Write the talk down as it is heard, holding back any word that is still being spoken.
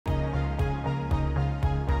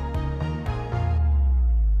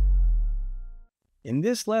In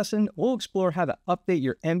this lesson, we'll explore how to update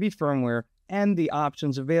your NB firmware and the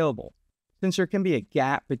options available. Since there can be a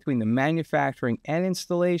gap between the manufacturing and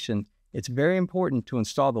installation, it's very important to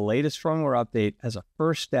install the latest firmware update as a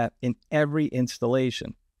first step in every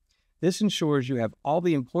installation. This ensures you have all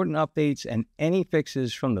the important updates and any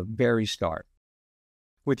fixes from the very start.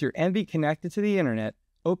 With your NB connected to the internet,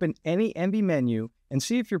 open any NB menu and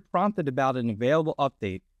see if you're prompted about an available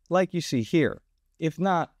update, like you see here. If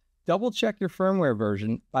not, double-check your firmware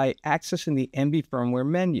version by accessing the NB firmware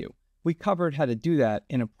menu. We covered how to do that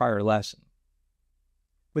in a prior lesson.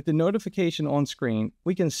 With the notification on screen,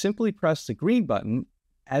 we can simply press the green button,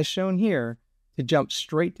 as shown here, to jump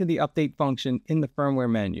straight to the update function in the firmware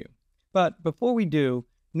menu. But before we do,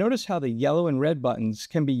 notice how the yellow and red buttons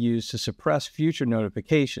can be used to suppress future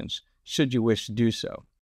notifications, should you wish to do so.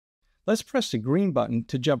 Let's press the green button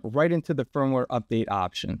to jump right into the firmware update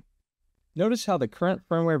option. Notice how the current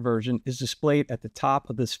firmware version is displayed at the top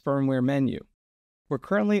of this firmware menu. We're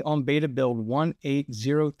currently on beta build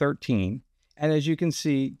 1.8.0.13, and as you can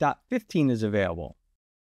see, .15 is available.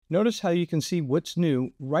 Notice how you can see what's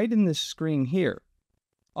new right in this screen here.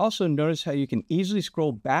 Also notice how you can easily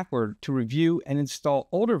scroll backward to review and install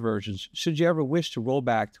older versions should you ever wish to roll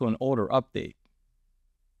back to an older update.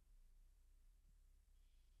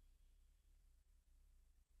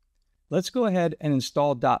 Let's go ahead and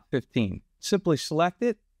install .15. Simply select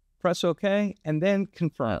it, press OK, and then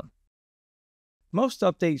confirm. Most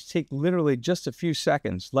updates take literally just a few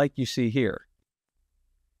seconds, like you see here.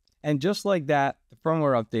 And just like that, the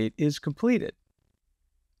firmware update is completed.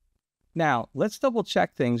 Now, let's double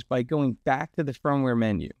check things by going back to the firmware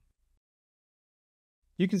menu.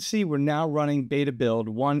 You can see we're now running beta build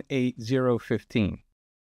 1.8.0.15.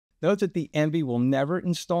 Note that the NB will never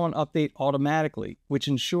install an update automatically, which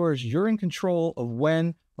ensures you're in control of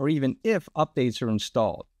when or even if updates are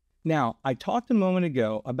installed. Now, I talked a moment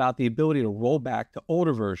ago about the ability to roll back to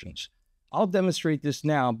older versions. I'll demonstrate this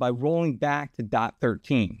now by rolling back to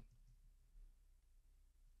 .13.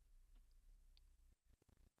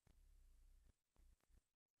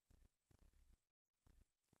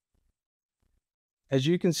 As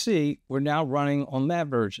you can see, we're now running on that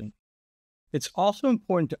version. It's also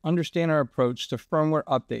important to understand our approach to firmware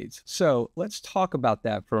updates, so let's talk about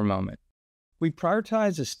that for a moment. We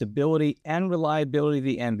prioritize the stability and reliability of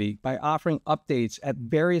the NB by offering updates at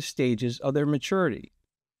various stages of their maturity.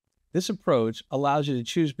 This approach allows you to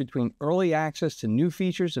choose between early access to new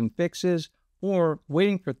features and fixes or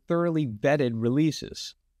waiting for thoroughly vetted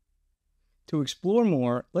releases. To explore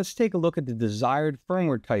more, let's take a look at the desired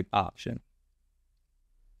firmware type option.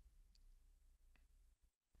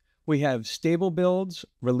 We have stable builds,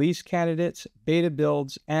 release candidates, beta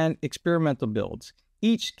builds, and experimental builds,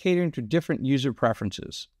 each catering to different user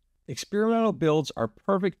preferences. Experimental builds are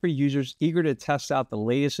perfect for users eager to test out the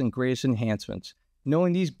latest and greatest enhancements,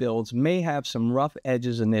 knowing these builds may have some rough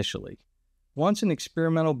edges initially. Once an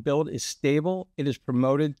experimental build is stable, it is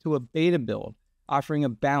promoted to a beta build, offering a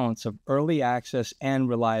balance of early access and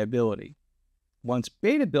reliability. Once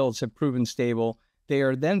beta builds have proven stable, they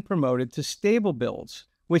are then promoted to stable builds,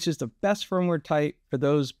 which is the best firmware type for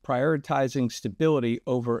those prioritizing stability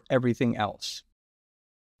over everything else.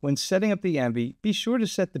 When setting up the NB, be sure to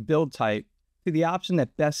set the build type to the option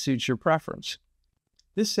that best suits your preference.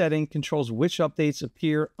 This setting controls which updates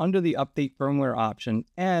appear under the update firmware option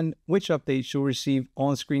and which updates you'll receive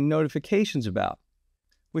on-screen notifications about.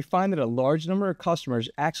 We find that a large number of customers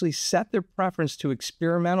actually set their preference to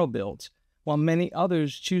experimental builds, while many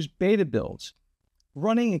others choose beta builds.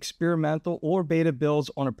 Running experimental or beta builds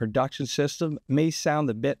on a production system may sound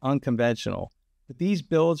a bit unconventional, but these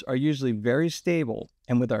builds are usually very stable,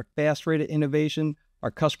 and with our fast rate of innovation, our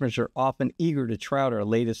customers are often eager to try out our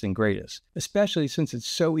latest and greatest, especially since it's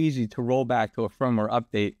so easy to roll back to a firmware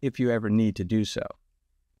update if you ever need to do so.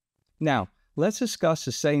 Now, let's discuss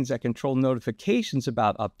the settings that control notifications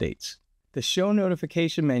about updates. The Show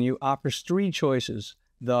Notification menu offers three choices.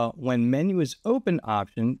 The When Menu is Open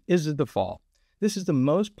option is the default. This is the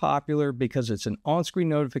most popular because it's an on-screen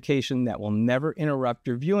notification that will never interrupt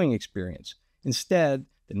your viewing experience. Instead,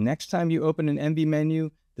 the next time you open an NB menu,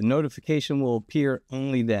 the notification will appear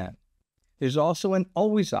only then. There's also an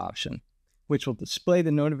Always option, which will display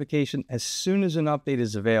the notification as soon as an update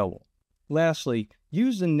is available. Lastly,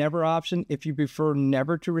 use the Never option if you prefer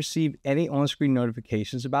never to receive any on-screen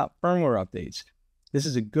notifications about firmware updates. This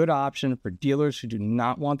is a good option for dealers who do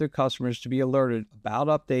not want their customers to be alerted about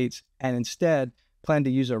updates and instead plan to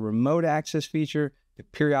use a remote access feature to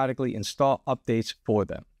periodically install updates for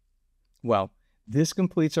them. Well, this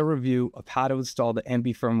completes our review of how to install the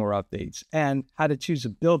NB firmware updates and how to choose a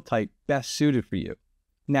build type best suited for you.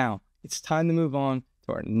 Now, It's time to move on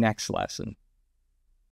to our next lesson.